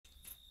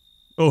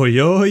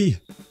Oi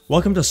oi!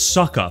 Welcome to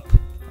Suck Up,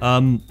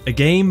 a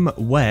game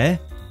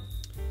where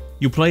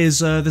you play as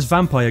this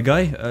vampire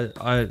guy,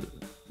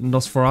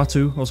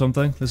 Nosferatu or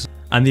something.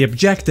 And the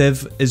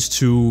objective is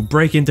to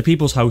break into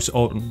people's house,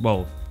 or,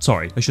 well,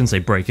 sorry, I shouldn't say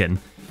break in.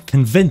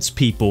 Convince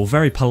people,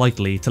 very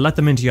politely, to let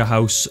them into your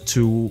house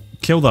to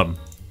kill them.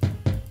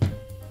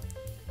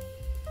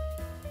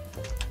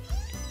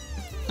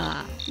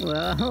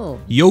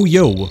 Whoa. Yo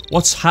yo,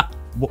 what's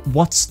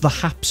the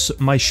haps,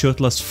 my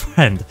shirtless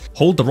friend?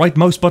 Hold the right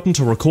mouse button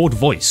to record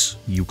voice.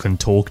 You can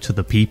talk to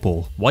the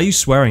people. Why are you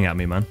swearing at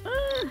me, man?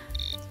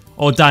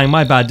 Oh dang,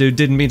 my bad dude,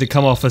 didn't mean to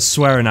come off as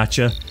swearing at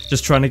you.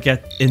 Just trying to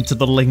get into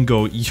the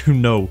lingo, you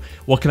know.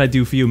 What can I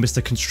do for you,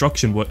 Mr.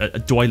 Construction Worker?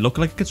 Do I look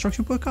like a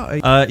construction worker?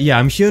 Yeah,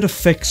 I'm here to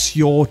fix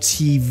your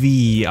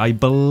TV. I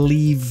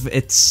believe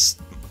it's,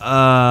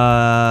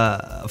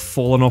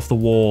 fallen off the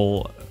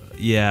wall.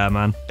 Yeah,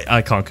 man.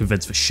 I can't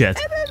convince for shit.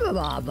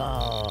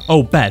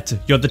 Oh, Bet,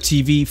 you're the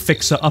TV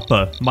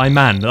fixer-upper. My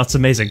man, that's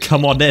amazing.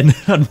 Come on in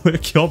and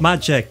work your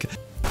magic.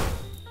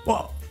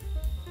 What?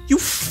 You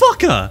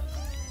fucker!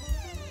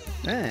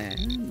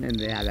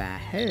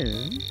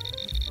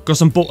 Got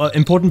some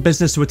important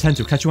business to attend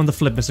to. Catch you on the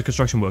flip, Mr.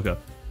 Construction Worker.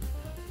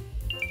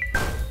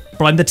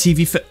 Blind the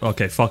TV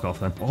Okay, fuck off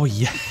then. Oh,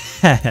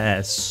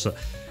 yes!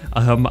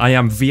 I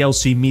am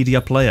VLC media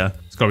player.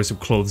 There's gotta be some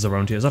clothes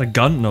around here. Is that a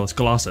gun? No, it's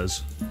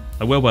glasses.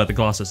 I will wear the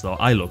glasses though.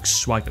 I look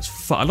swag as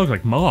fuck. I look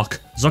like Mark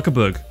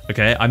Zuckerberg.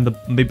 Okay, I'm the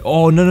maybe.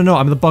 Oh no,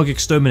 I'm the bug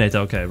exterminator.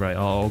 Okay, right.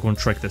 I'll go and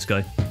trick this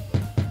guy.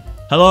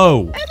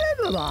 Hello.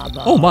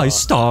 Oh my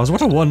stars!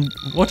 What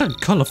a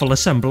colourful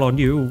assemble on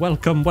you.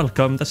 Welcome.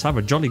 Let's have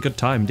a jolly good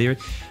time, dearie.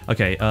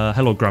 Okay.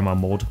 Hello, Grandma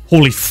Maud.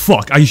 Holy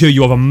fuck! I hear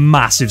you have a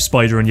massive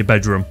spider in your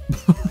bedroom.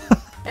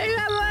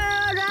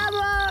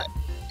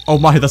 Oh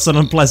my, that's an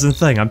unpleasant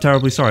thing. I'm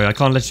terribly sorry. I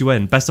can't let you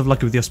in. Best of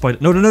luck with your spider.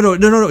 No,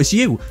 it's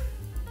you.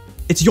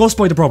 It's your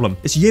spider problem.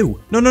 It's you.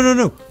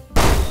 No.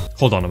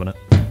 Hold on a minute.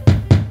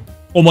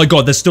 Oh my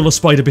god, there's still a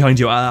spider behind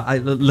you.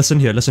 Listen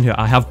here.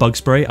 I have bug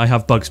spray.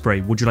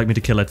 Would you like me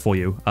to kill it for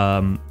you?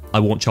 I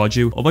won't charge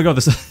you. Oh my god,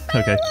 this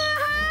okay.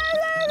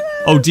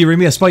 Oh dearie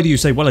me, a spider you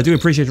say. Well, I do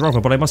appreciate your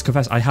offer, but I must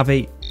confess, I have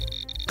a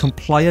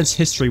compliance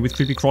history with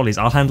creepy crawlies.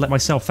 I'll handle it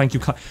myself. Thank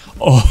you.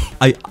 Oh,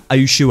 are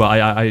you sure?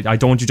 I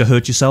don't want you to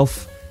hurt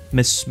yourself,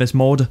 Miss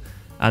Maud.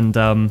 And,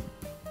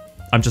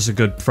 I'm just a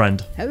good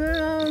friend.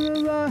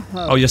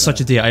 Oh, you're such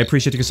a dear. I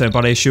appreciate your concern,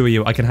 but I assure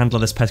you, I can handle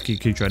this pesky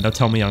creature. Now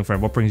tell me, young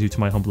friend, what brings you to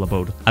my humble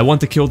abode? I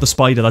want to kill the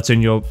spider that's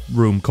in your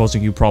room,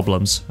 causing you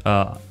problems.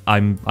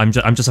 I'm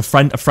just a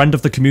friend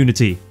of the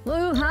community.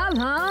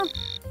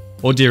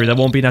 Oh dearie, that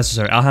won't be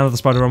necessary. I'll handle the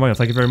spider on my own.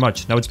 Thank you very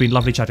much. Now it's been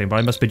lovely chatting, but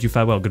I must bid you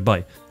farewell.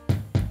 Goodbye.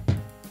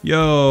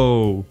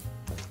 Yo.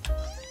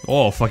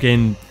 Oh,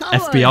 fucking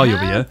FBI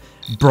over here.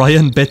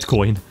 Brian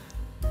Bitcoin.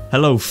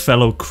 Hello,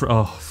 fellow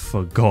oh,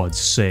 for God's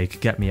sake,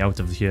 get me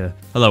out of here.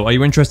 Hello, are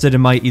you interested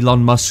in my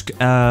Elon Musk,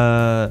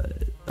 cock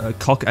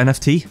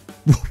NFT?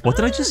 What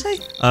did I just say?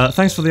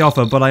 Thanks for the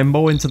offer, but I'm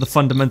more into the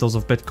fundamentals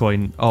of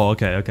Bitcoin. Oh,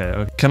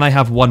 okay. Can I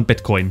have 1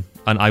 Bitcoin,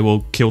 and I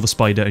will kill the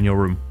spider in your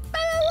room?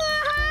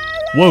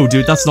 Whoa,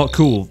 dude, that's not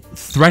cool.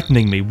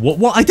 Threatening me.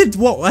 What? I didn't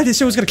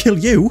say I was gonna kill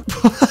you.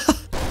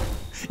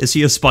 Is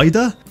he a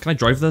spider? Can I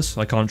drive this?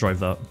 I can't drive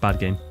that. Bad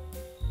game.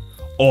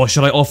 Or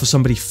should I offer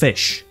somebody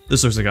fish?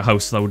 This looks like a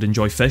house that would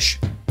enjoy fish.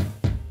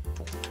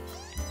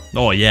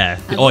 Oh yeah.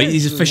 Oh,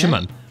 he's a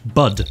fisherman.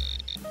 Bud.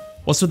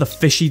 What's with the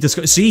fishy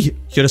See?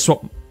 Here to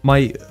swap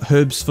my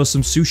herbs for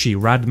some sushi.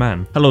 Rad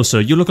man. Hello, sir.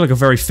 You look like a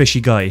very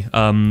fishy guy.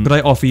 Could I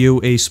offer you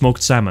a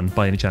smoked salmon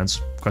by any chance?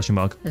 Question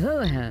mark.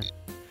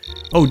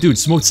 Oh, dude,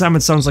 smoked salmon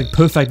sounds like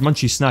perfect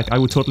munchy snack. I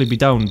would totally be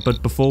down,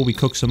 but before we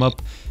cook some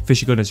up,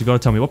 fishy goodness, you gotta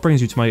tell me, what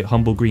brings you to my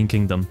humble green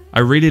kingdom?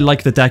 I really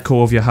like the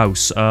decor of your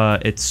house.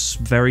 It's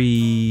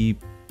very...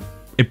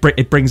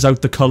 It brings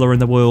out the colour in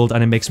the world,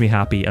 and it makes me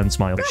happy and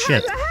smile.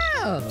 Shit.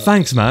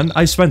 Thanks, man.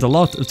 I've spent a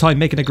lot of time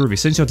making it groovy.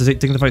 Since you're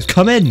taking the place,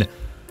 come in!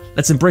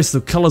 Let's embrace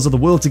the colours of the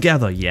world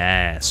together.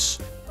 Yes.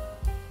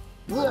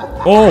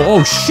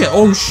 Oh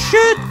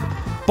shit!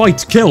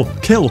 Bite, kill!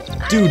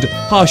 Dude,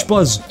 harsh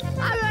buzz.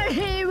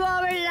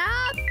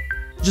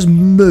 Just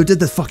murdered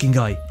the fucking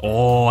guy.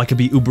 Oh, I can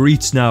be Uber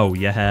Eats now.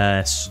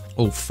 Yes.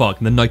 Oh, fuck.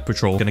 The night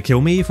patrol. Gonna kill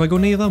me if I go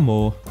near them,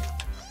 or...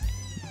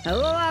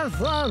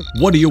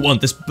 What do you want?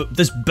 This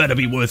better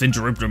be worth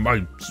interrupting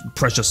my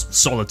precious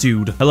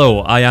solitude.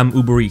 Hello, I am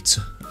Uber Eats.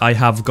 I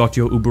have got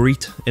your Uber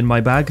Eat in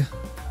my bag.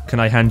 Can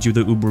I hand you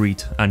the Uber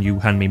Eat and you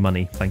hand me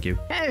money? Thank you.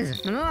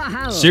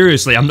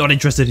 Seriously, I'm not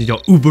interested in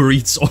your Uber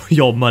Eats or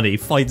your money.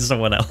 Find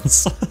someone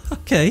else.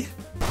 Okay.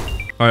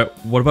 Alright,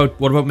 what about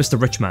Mr.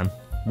 Rich Man?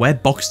 Where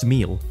boxed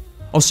meal?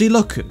 Oh, see,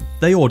 look,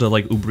 they order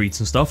like Uber Eats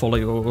and stuff, or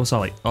like, what's that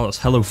like? Oh, that's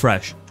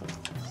HelloFresh.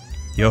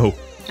 Yo.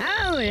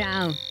 Oh,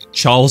 yeah.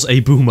 Charles A.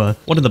 Boomer.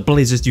 What in the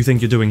blazes do you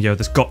think you're doing here,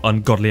 this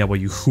ungodly hour,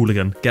 you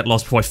hooligan? Get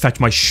lost before I fetch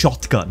my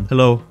shotgun.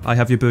 Hello, I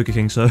have your Burger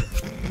King, sir.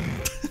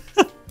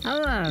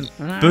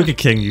 Burger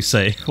King, you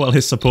say? Well, I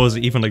suppose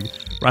even a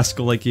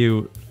rascal like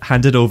you,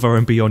 hand it over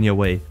and be on your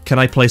way. Can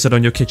I place it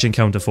on your kitchen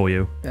counter for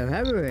you?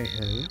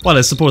 Well,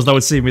 I suppose that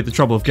would save me the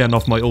trouble of getting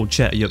off my old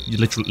chair. You're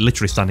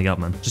literally standing up,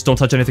 man. Just don't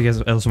touch anything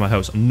else in my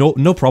house.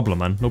 No problem,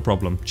 man. No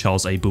problem.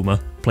 Charles A. Boomer.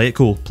 Play it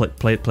cool.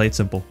 Play it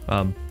simple.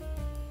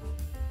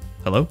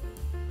 Hello?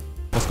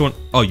 What's going on?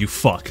 Oh, you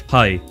fuck.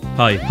 Hi.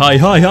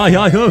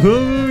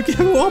 Give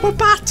me a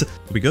bat.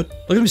 Are we good?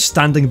 Look at him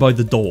standing by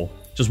the door,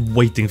 just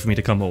waiting for me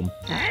to come home.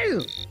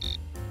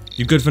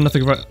 You good for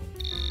nothing, right?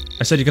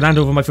 I said you can hand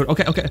over my food.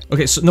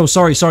 Okay, so, no,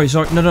 sorry.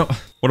 No.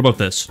 What about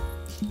this?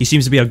 He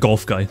seems to be a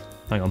golf guy.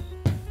 Hang on.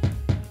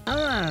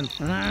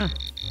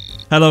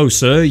 Hello,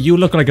 sir. You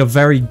look like a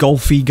very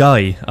golfy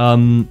guy.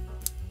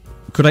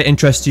 Could I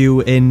interest you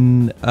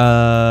in,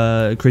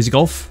 Crazy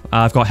Golf?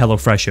 I've got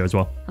HelloFresh here as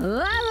well.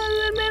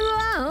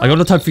 I got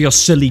no time for your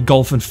silly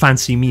golf and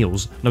fancy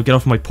meals. No, get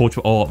off my porch.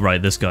 Oh,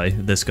 right, this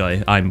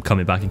guy. I'm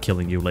coming back and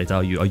killing you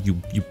later. You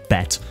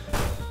bet.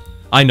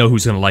 I know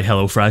who's gonna like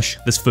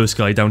HelloFresh. This first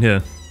guy down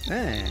here.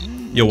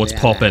 Yo, what's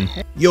poppin'?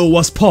 Yo,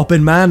 what's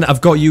poppin', man?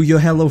 I've got you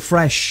your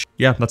HelloFresh.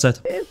 Yeah, that's it.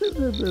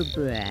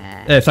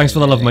 Hey, thanks for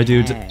the love, my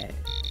dude.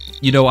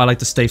 You know I like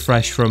to stay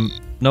fresh from...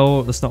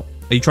 No, that's not...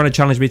 Are you trying to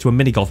challenge me to a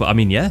mini golf? I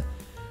mean, yeah.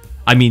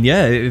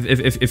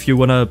 If you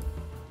want a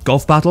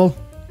golf battle...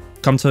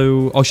 Come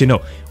to... Oh, shit,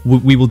 no.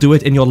 We will do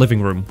it in your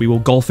living room. We will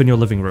golf in your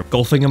living room.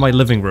 Golfing in my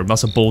living room.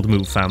 That's a bold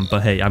move, fam.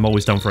 But hey, I'm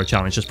always down for a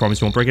challenge. Just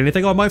promise you won't break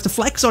anything or I might have to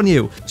flex on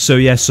you. So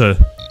yes, sir.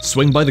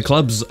 Swing by the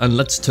clubs and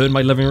let's turn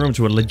my living room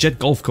to a legit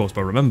golf course.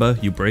 But remember,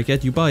 you break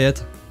it, you buy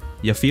it.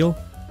 You feel?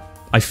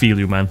 I feel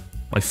you, man.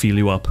 I feel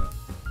you up.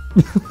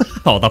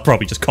 Oh, that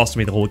probably just cost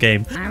me the whole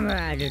game.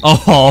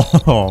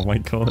 Oh my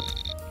god.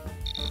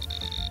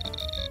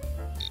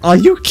 Are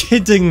you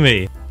kidding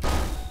me?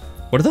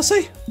 What did that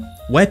say?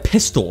 Wear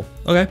pistol.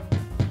 Okay.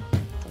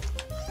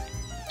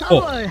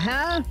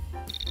 Oh.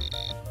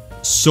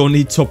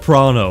 Sonny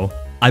Soprano.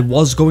 I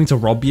was going to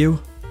rob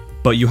you,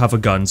 but you have a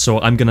gun,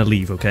 so I'm gonna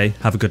leave, okay?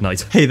 Have a good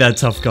night. Hey there,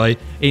 tough guy.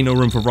 Ain't no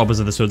room for robbers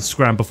in this hood.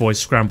 Scram before I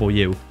scramble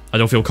you. I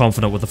don't feel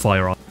confident with the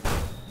firearm.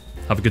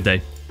 Have a good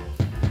day.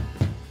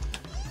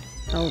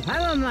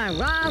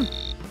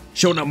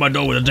 Showing up my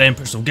door with a damn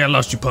pistol. Get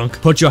lost, you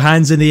punk. Put your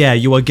hands in the air.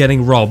 You are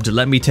getting robbed.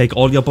 Let me take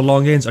all your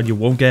belongings and you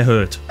won't get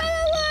hurt.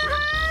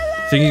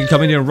 Think you can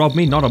come in here and rob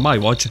me? Not on my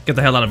watch. Get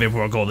the hell out of here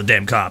before I call the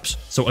damn cops.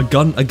 So a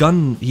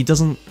gun, he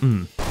doesn't,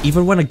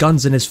 Even when a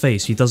gun's in his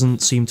face, he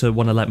doesn't seem to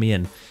want to let me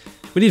in.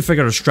 We need to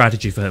figure out a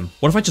strategy for him.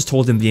 What if I just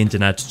told him the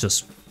internet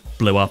just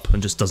blew up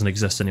and just doesn't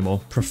exist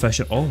anymore?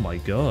 Profession, oh my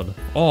god.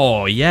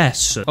 Oh,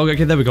 yes.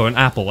 Okay, there we go, an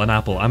apple.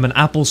 I'm an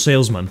apple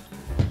salesman.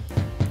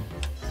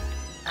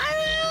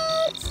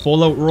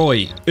 Fallout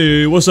Roy.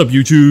 Hey, what's up,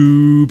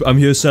 YouTube? I'm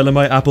here selling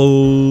my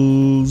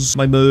apples,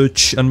 my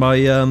merch, and my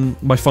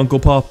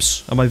Funko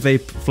Pops, and my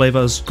vape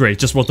flavors. Great,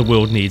 just what the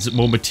world needs.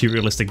 More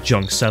materialistic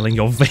junk selling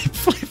your vape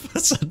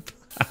flavors.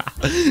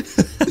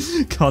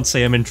 Can't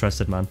say I'm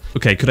interested, man.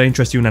 Okay, could I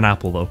interest you in an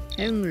apple, though?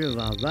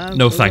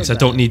 No thanks, I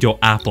don't need your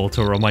apple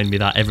to remind me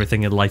that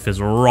everything in life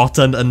is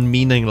rotten and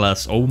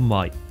meaningless. Oh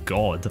my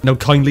god. Now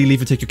kindly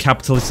leave and take your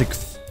capitalistic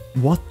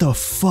what the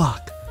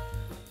fuck?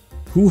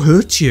 Who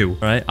hurt you?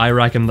 Right, I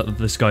reckon that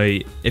this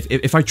guy,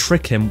 if I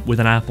trick him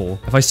with an apple,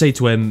 if I say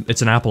to him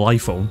it's an Apple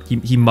iPhone,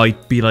 he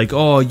might be like,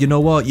 oh, you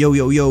know what?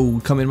 Yo,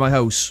 come in my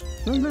house.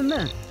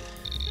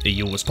 Hey,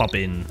 yo, what's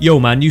poppin'? Yo,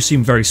 man, you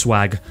seem very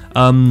swag.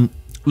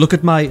 Look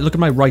at my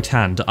right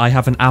hand. I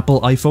have an Apple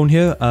iPhone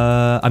here.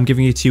 I'm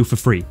giving it to you for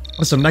free.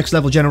 That's some next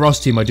level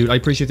generosity, my dude. I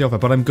appreciate the offer,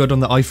 but I'm good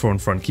on the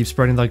iPhone front. Keep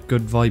spreading that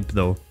good vibe,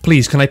 though.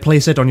 Please, can I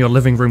place it on your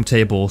living room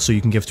table so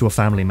you can give to a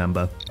family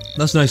member?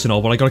 That's nice and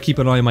all, but I gotta keep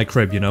an eye on my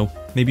crib, you know?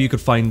 Maybe you could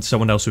find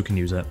someone else who can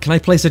use it. Can I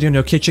place it on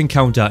your kitchen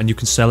counter and you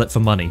can sell it for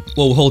money?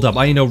 Whoa, hold up.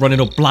 I ain't no running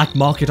a black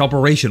market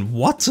operation.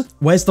 What?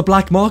 Where's the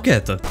black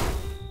market?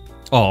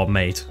 Oh,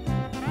 mate.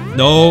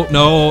 No,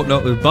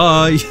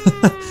 bye.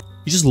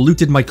 You just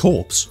looted my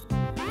corpse.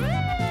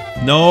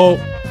 No.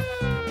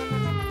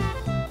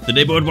 The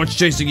neighborhood watch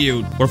chasing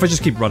you. What if I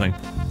just keep running?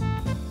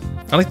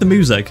 I like the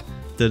music.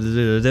 I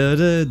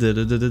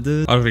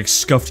look like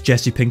scuffed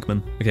Jesse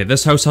Pinkman. Okay,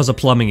 this house has a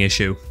plumbing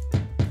issue.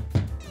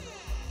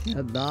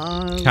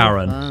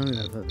 Karen.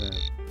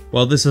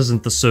 Well, this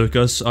isn't the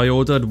circus I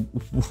ordered.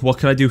 What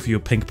can I do for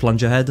you, pink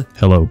plunger head?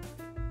 Hello.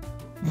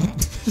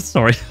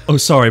 Sorry. Oh,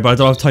 sorry, but I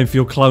don't have time for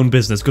your clown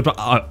business.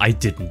 Goodbye. I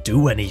didn't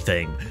do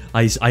anything.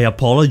 I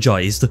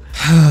apologized.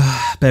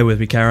 Bear with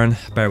me, Karen.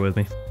 Bear with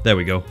me. There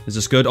we go. Is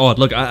this good? Oh,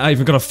 look, I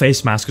even got a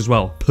face mask as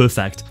well.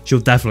 Perfect. She'll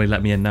definitely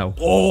let me in now.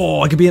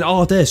 Oh, I could be an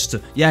artist.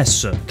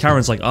 Yes,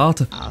 Karen's like art.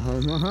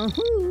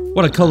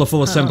 What a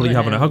colorful assembly you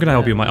have on it. How can I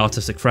help you, my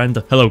artistic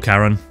friend? Hello,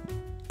 Karen.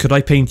 Could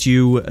I paint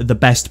you the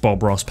best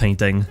Bob Ross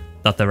painting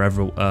that there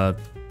ever...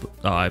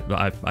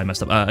 I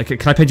messed up.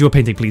 Can I paint you a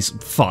painting, please?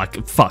 Fuck.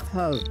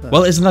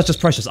 Well, isn't that just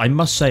precious? I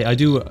must say, I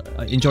do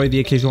enjoy the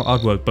occasional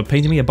artwork, but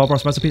painting me a Bob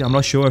Ross masterpiece, I'm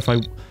not sure if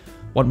I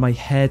want my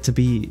hair to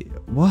be...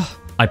 What?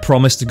 I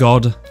promise to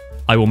God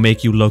I will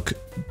make you look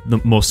the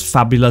most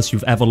fabulous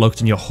you've ever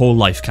looked in your whole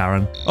life,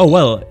 Karen. Oh,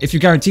 well, if you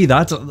guarantee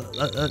that,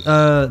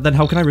 then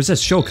how can I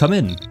resist? Sure, come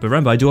in. But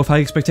remember, I do have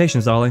high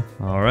expectations, darling.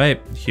 All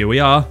right, here we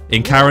are,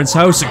 in Karen's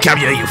house. Come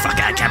here, you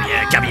fucker,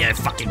 come here,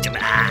 fucking...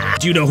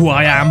 Do you know who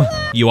I am?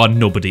 You are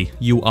nobody.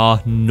 You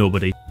are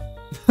nobody.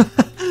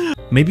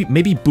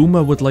 Maybe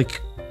Boomer would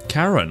like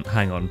Karen.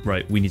 Hang on,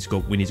 right, we need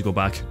to go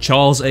back.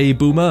 Charles A.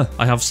 Boomer,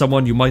 I have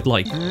someone you might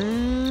like.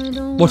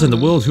 What in the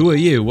world? Who are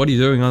you? What are you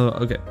doing?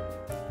 Okay.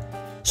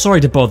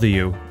 Sorry to bother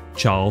you,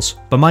 Charles,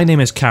 but my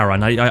name is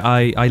Karen.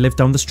 I live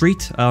down the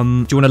street. Do you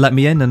want to let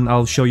me in and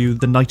I'll show you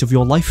the night of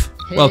your life?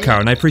 Well,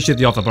 Karen, I appreciate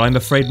the offer, but I'm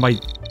afraid my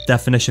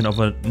definition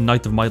of a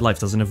night of my life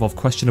doesn't involve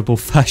questionable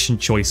fashion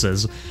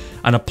choices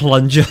and a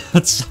plunger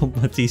at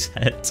somebody's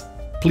head.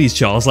 Please,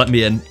 Charles, let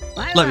me in.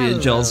 Let me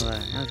in, Charles.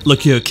 Look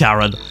here,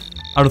 Karen.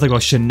 I don't think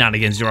what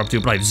shenanigans you're up to,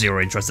 but I have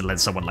zero interest in letting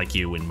someone like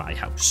you in my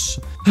house.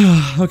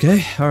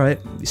 Okay, alright.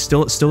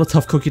 Still a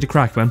tough cookie to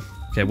crack, man.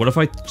 Okay, what if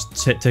I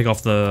take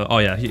off the... Oh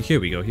yeah, here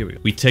we go.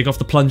 We take off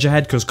the plunger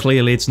head, because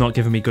clearly it's not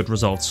giving me good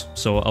results.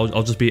 So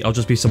I'll just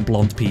be some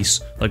blonde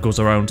piece that goes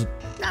around.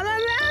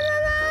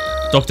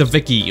 Dr.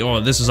 Vicky, oh,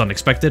 this is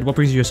unexpected. What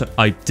brings you here?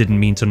 I didn't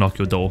mean to knock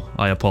your door.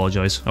 I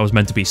apologize. I was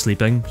meant to be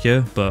sleeping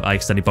here, but I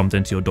accidentally bumped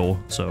into your door,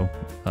 so...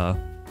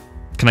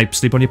 Can I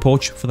sleep on your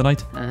porch for the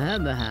night?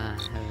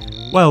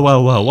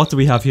 Well, what do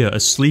we have here? A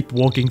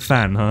sleepwalking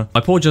fan, huh?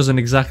 My porch isn't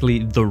exactly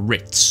the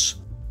Ritz.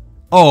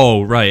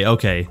 Oh, right,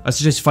 okay. I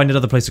suggest you find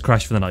another place to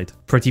crash for the night.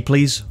 Pretty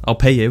please? I'll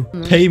pay you.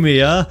 Pay me,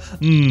 huh?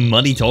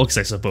 Money talks,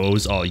 I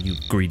suppose. Oh, you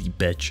greedy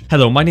bitch.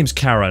 Hello, my name's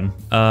Karen.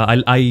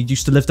 I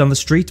used to live down the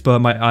street,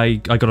 but I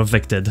got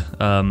evicted.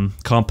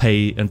 Can't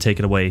pay and take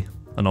it away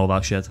and all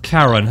that shit.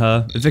 Karen,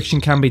 huh? Eviction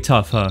can be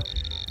tough, huh?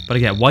 But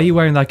again, why are you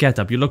wearing that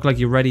getup? You look like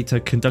you're ready to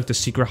conduct a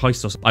secret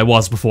heist or something. I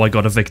was before I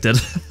got evicted.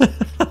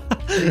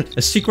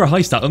 A secret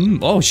heist?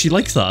 Oh, she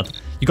likes that.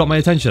 You got my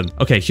attention.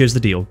 Okay, here's the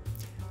deal.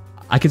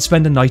 I can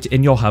spend a night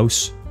in your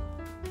house.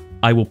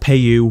 I will pay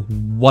you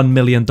 $1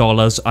 million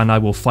and I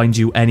will find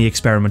you any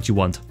experiment you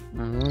want.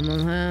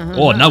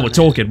 Oh, now we're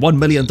talking. $1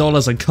 million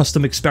and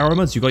custom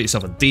experiments? You got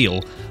yourself a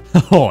deal.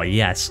 Oh,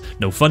 yes.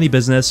 No funny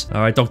business.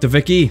 All right, Dr.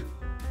 Vicky,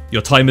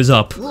 your time is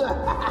up.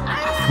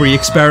 3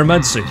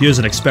 experiments. Here's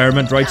an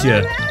experiment right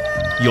here.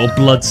 Your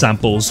blood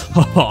samples.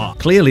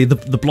 Clearly,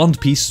 the blonde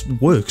piece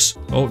works.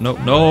 Oh,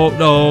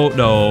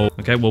 no.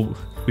 Okay, well,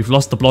 we've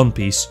lost the blonde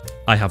piece.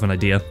 I have an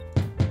idea.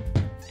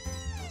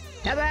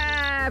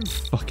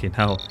 Fucking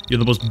hell. You're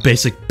the most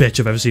basic bitch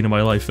I've ever seen in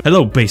my life.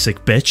 Hello,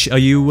 basic bitch. Are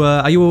you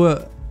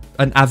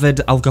an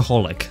avid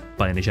alcoholic,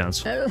 by any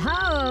chance?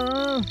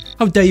 How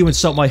dare you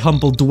insult my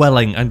humble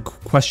dwelling and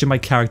question my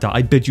character?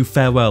 I bid you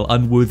farewell,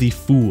 unworthy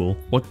fool.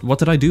 What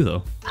did I do,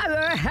 though?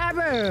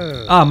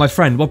 Ah, my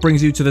friend, what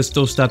brings you to this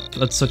doorstep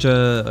at such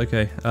a...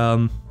 Okay,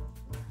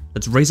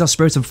 let's raise our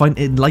spirits and find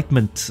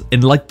enlightenment.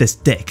 Enlight this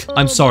dick.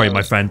 I'm sorry,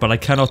 my friend, but I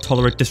cannot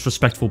tolerate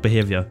disrespectful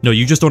behavior. No,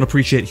 you just don't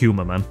appreciate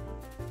humor, man.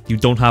 You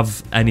don't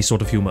have any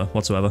sort of humor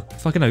whatsoever.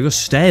 Fucking hell, you got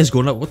stairs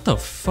going up. What the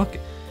fuck?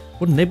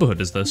 What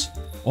neighborhood is this?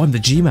 Oh, I'm the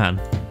G-man.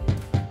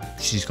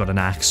 She's got an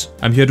axe.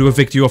 I'm here to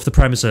evict you off the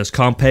premises.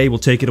 Can't pay, we'll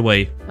take it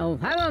away. Oh,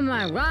 hello,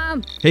 my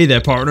Rob. Hey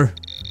there, partner.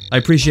 I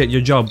appreciate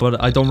your job,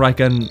 but I don't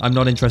reckon I'm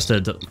not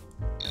interested.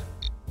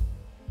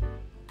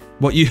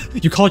 What, you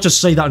can't just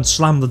say that and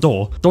slam the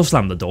door. Don't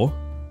slam the door.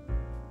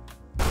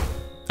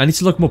 I need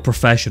to look more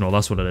professional,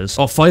 that's what it is.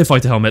 Oh,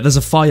 firefighter helmet, there's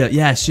a fire.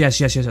 Yes.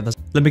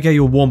 Let me get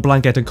you a warm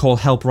blanket and call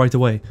help right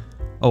away.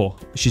 Oh,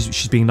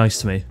 she's being nice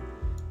to me.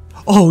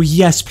 Oh,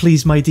 yes,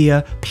 please, my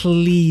dear.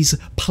 Please.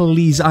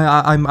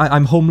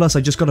 I'm homeless.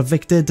 I just got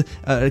evicted.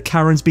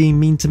 Karen's being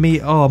mean to me.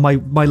 Oh,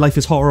 my life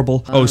is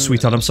horrible. Oh,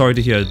 sweetheart, I'm sorry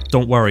to hear.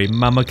 Don't worry.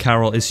 Mama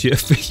Carol is here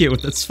for you.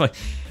 That's fine.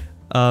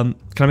 Can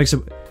I make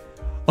some...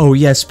 Oh,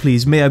 yes,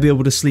 please. May I be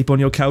able to sleep on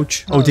your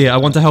couch? Oh, dear, I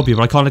want to help you,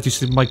 but I can't let you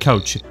sleep on my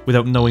couch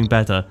without knowing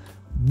better.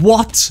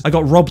 What? I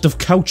got robbed of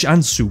couch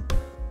and soup.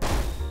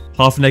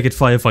 Half-naked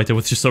firefighter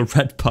with just a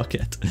red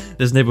bucket.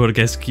 This neighborhood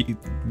gets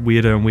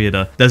weirder and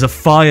weirder. There's a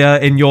fire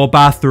in your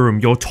bathroom.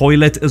 Your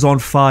toilet is on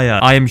fire.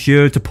 I am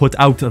here to put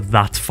out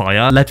that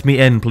fire. Let me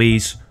in,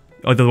 please.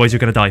 Otherwise, you're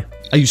gonna die.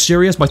 Are you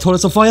serious? My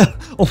toilet's on fire?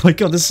 Oh my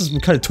god, this is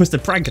some kind of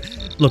twisted prank.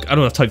 Look, I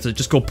don't have time to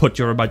just go put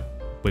your... Wait,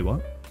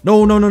 what?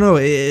 No.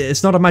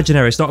 It's not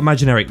imaginary. It's not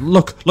imaginary.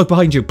 Look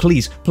behind you,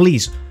 please.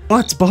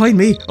 What? Behind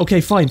me? Okay,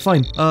 fine.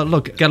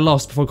 Look, get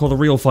lost before I call the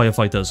real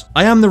firefighters.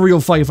 I am the real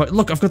firefighter.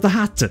 Look, I've got the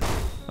hat.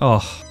 Oh.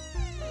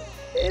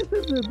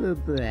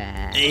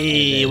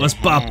 Hey, what's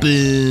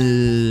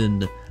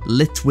poppin'?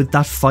 Lit with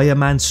that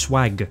fireman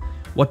swag.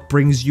 What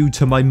brings you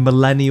to my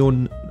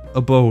millennial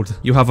abode?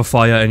 You have a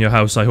fire in your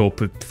house. I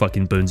hope it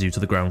fucking burns you to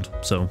the ground.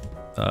 So,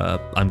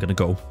 I'm gonna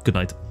go. Good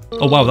night.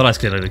 Oh wow, that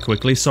escalated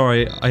quickly.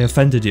 Sorry, I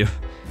offended you.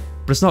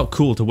 But it's not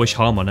cool to wish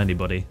harm on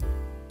anybody.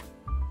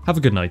 Have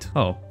a good night.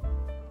 Oh.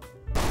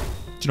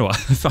 Do you know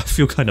what? I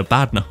feel kind of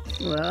bad now.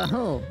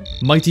 Whoa.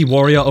 Mighty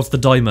warrior of the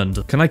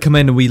diamond. Can I come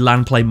in and we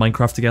LAN play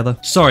Minecraft together?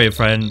 Sorry,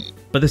 friend.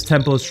 But this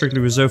temple is strictly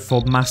reserved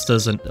for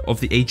masters and of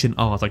the ancient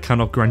art. I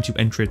cannot grant you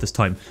entry at this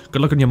time.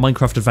 Good luck on your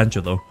Minecraft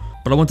adventure, though.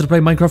 But I wanted to play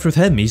Minecraft with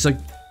him. He's, like,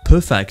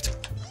 perfect.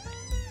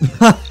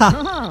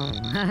 Oh,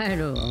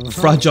 hello.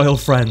 Fragile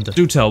friend.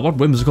 Do tell, what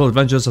whimsical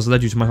adventures has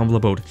led you to my humble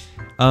abode?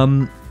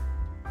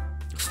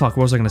 Fuck,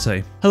 what was I gonna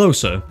say? Hello,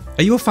 sir.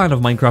 Are you a fan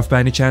of Minecraft by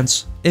any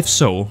chance? If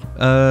so,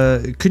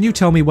 can you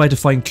tell me where to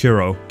find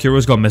Kuro?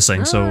 Kuro's gone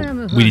missing, so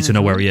we need to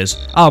know where he is.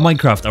 Ah,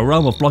 Minecraft, a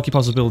realm of blocky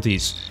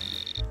possibilities.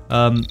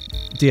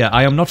 Dear,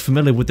 I am not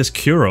familiar with this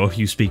Kuro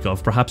you speak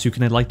of. Perhaps you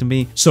can enlighten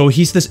me? So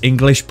he's this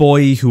English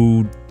boy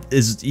who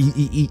is,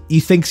 he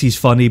thinks he's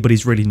funny, but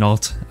he's really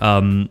not.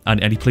 And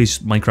he plays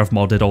Minecraft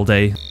modded all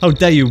day. How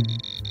dare you?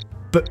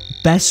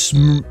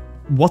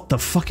 What the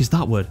fuck is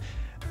that word?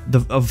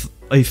 Of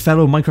a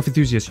fellow Minecraft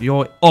enthusiast,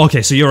 you're... Oh,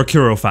 okay, so you're a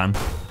Kuro fan.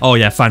 Oh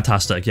yeah,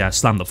 fantastic. Yeah,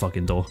 slam the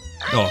fucking door.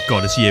 Oh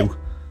god, it's you.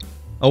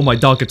 Oh my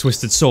dark and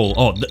twisted soul.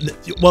 Oh,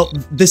 well,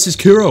 this is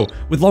Kuro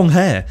with long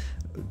hair.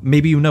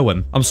 Maybe you know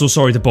him. I'm so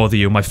sorry to bother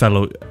you, my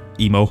fellow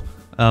emo.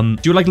 Do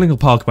you like Lincoln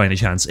Park by any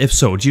chance? If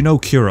so, do you know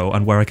Kuro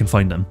and where I can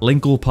find him?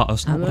 Lincoln Park...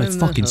 That's not what I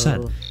fucking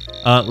said.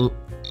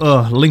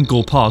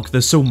 Lincoln Park. They're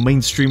so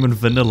mainstream and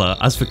vanilla.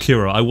 As for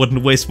Kuro, I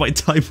wouldn't waste my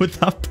time with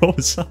that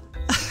poser.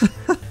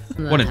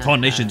 What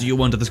incarnation do you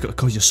want at this?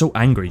 God, you're so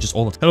angry, just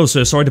all the time. Hello,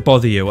 sir. Sorry to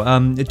bother you.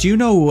 Do you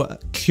know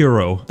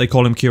Kuro? They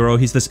call him Kuro.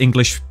 He's this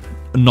English,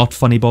 not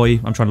funny boy.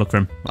 I'm trying to look for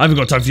him. I haven't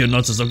got time for your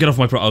nonsense. I'll get off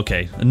my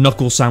Okay, a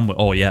knuckle sandwich.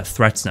 Oh yeah,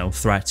 threats now.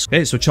 Threats.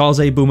 Okay, so Charles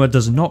A. Boomer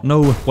does not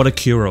know what a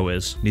Kuro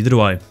is. Neither do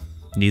I.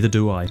 Neither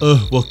do I.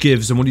 What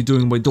gives? And what are you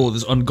doing in my door?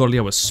 This ungodly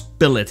hour.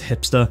 Spill it,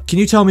 hipster. Can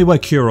you tell me where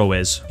Kuro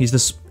is? He's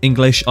this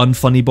English,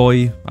 unfunny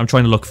boy. I'm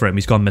trying to look for him.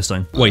 He's gone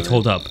missing. Wait,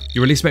 hold up.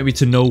 You really expect me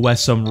to know where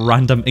some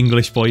random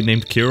English boy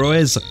named Kuro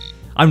is?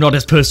 I'm not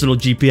his personal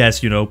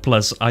GPS, you know.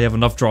 Plus, I have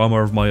enough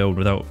drama of my own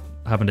without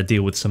having to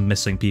deal with some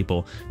missing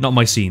people. Not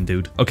my scene,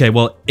 dude. Okay,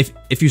 well,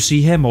 if you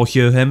see him or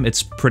hear him,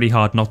 it's pretty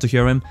hard not to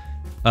hear him.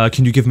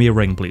 Can you give me a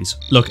ring, please?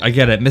 Look, I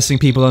get it. Missing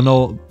people and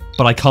all...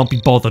 But I can't be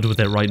bothered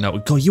with it right now.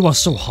 God, you are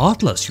so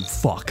heartless, you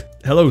fuck.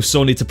 Hello,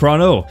 Sony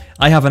Soprano.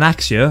 I have an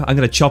axe here. I'm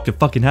gonna chop your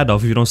fucking head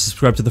off if you don't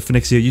subscribe to the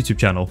Phonixia YouTube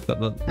channel.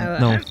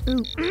 No.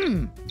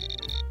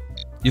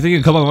 You think you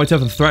can come up my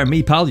turf and threaten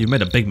me, pal? You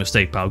made a big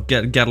mistake, pal.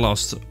 Get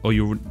lost. Or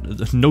you...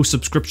 No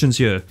subscriptions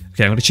here.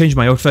 Okay, I'm gonna change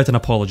my outfit and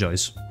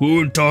apologize.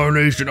 Who in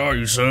tarnation are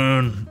you,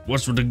 son?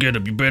 What's with the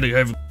getup? You better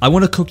have... I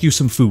want to cook you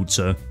some food,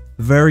 sir.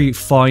 Very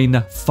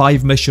fine,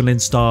 5 Michelin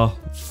star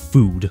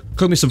food.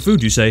 Cook me some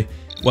food, you say?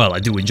 Well, I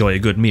do enjoy a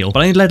good meal,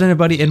 but I ain't let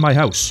anybody in my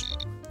house.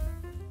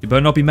 You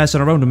better not be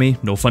messing around with me.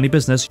 No funny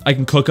business. I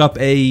can cook up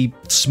a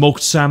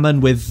smoked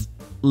salmon with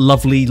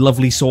lovely,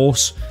 lovely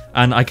sauce,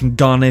 and I can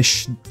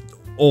garnish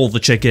all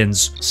the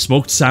chickens.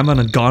 Smoked salmon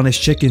and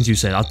garnished chickens, you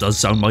say? That does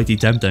sound mighty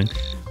tempting.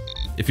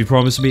 If you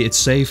promise me it's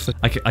safe,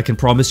 I can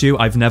promise you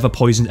I've never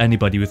poisoned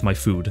anybody with my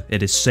food.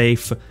 It is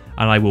safe, and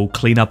I will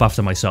clean up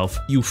after myself.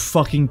 You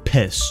fucking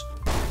piss.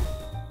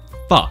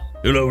 Fuck.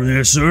 Hello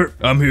there, sir.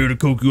 I'm here to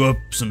cook you up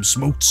some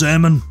smoked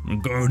salmon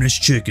and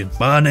garnished chicken.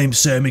 My name's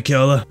Sammy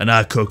Keller, and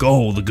I cook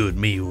all the good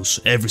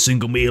meals. Every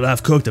single meal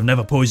I've cooked, I've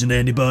never poisoned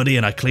anybody,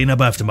 and I clean up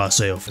after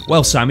myself.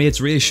 Well, Sammy,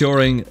 it's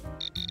reassuring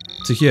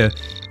to hear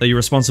that you're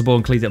responsible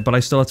and clean up, but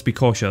I still have to be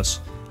cautious.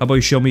 How about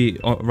you show me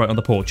right on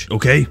the porch?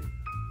 Okay,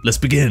 let's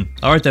begin.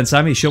 Alright then,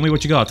 Sammy, show me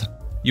what you got.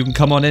 You can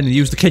come on in and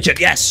use the kitchen.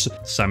 Yes!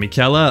 Sammy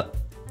Keller.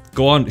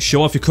 Go on,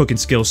 show off your cooking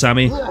skills,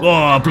 Sammy.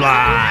 Oh,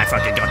 blah!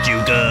 Fucking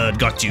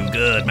got you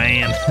good,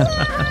 man.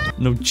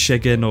 No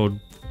chicken or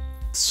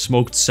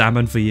smoked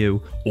salmon for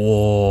you.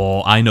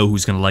 Oh, I know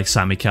who's gonna like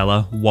Sammy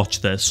Keller. Watch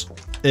this.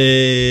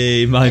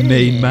 Hey, my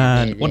main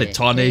man. What a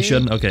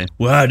tarnation. Okay.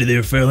 Well, howdy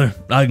there, fella.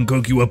 I can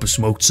cook you up a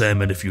smoked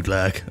salmon if you'd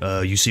like.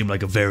 You seem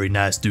like a very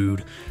nice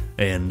dude,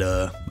 and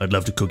I'd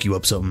love to cook you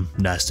up something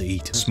nice to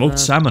eat. Smoked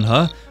salmon,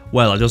 huh?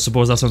 Well, I don't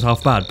suppose that sounds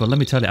half bad, but let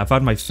me tell you, I've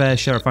had my fair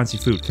share of fancy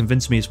food.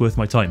 Convince me it's worth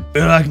my time.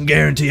 Well, I can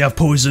guarantee I've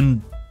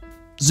poisoned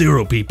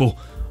 0 people,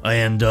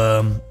 and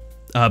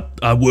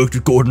I worked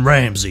with Gordon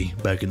Ramsay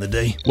back in the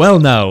day. Well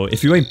now,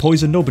 if you ain't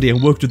poisoned nobody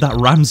and worked with that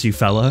Ramsay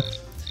fella,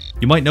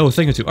 you might know a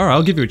thing or two. Alright,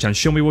 I'll give you a chance.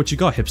 Show me what you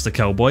got, hipster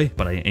cowboy.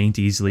 But I ain't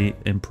easily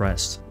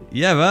impressed.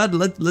 Yeah, man,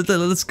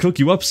 let's cook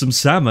you up some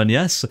salmon,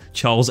 yes?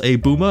 Charles A.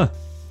 Boomer.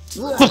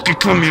 Fucking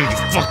come here, you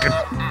fucking...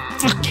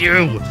 Fuck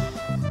you!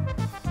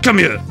 Come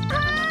here!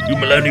 You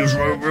millennials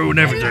ruin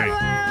everything.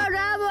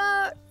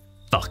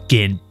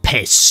 Fucking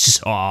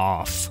piss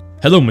off.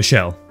 Hello,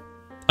 Michelle.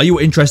 Are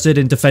you interested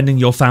in defending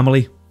your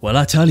family? Well,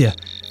 I tell you,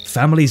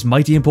 family's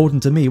mighty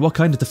important to me. What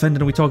kind of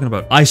defending are we talking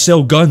about? I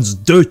sell guns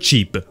dirt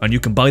cheap, and you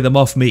can buy them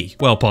off me.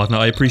 Well, partner,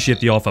 I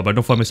appreciate the offer, but I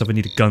don't find myself in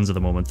need of guns at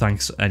the moment.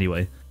 Thanks,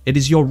 anyway. It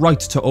is your right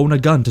to own a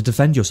gun to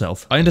defend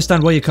yourself. I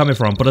understand where you're coming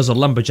from, but as a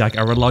lumberjack,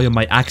 I rely on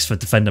my axe for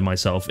defending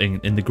myself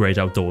in the great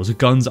outdoors.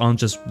 Guns aren't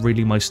just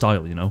really my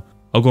style, you know?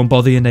 I'll go and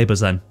bother your neighbors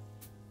then.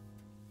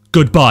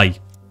 Goodbye.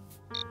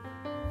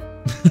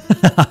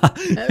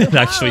 It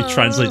actually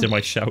translated my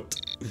shout.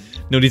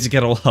 No need to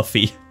get all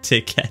huffy.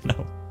 Take care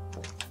now.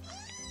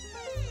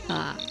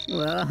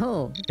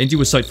 Well,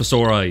 Into a sight for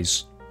sore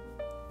eyes.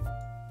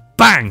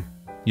 Bang!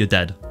 You're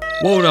dead.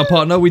 Whoa, now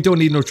partner, we don't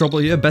need no trouble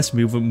here. Best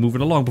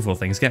moving along before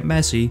things get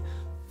messy.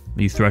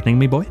 Are you threatening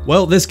me, boy?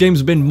 Well, this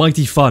game's been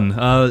mighty fun.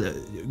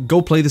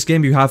 Go play this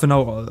game if you haven't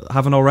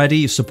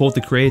already. Support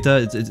the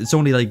creator. It's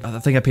only like, I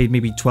think I paid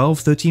maybe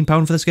 £12,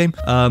 £13 for this game.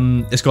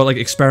 It's got like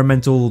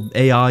experimental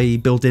AI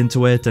built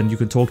into it, and you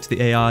can talk to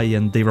the AI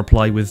and they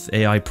reply with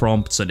AI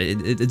prompts, and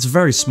it's a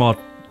very smart,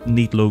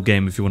 neat little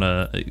game if you want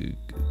a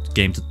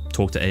game to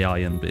talk to AI,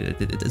 and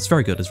it's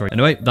very good. It's very...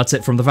 Anyway, that's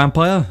it from the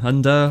vampire,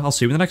 and I'll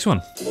see you in the next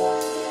one.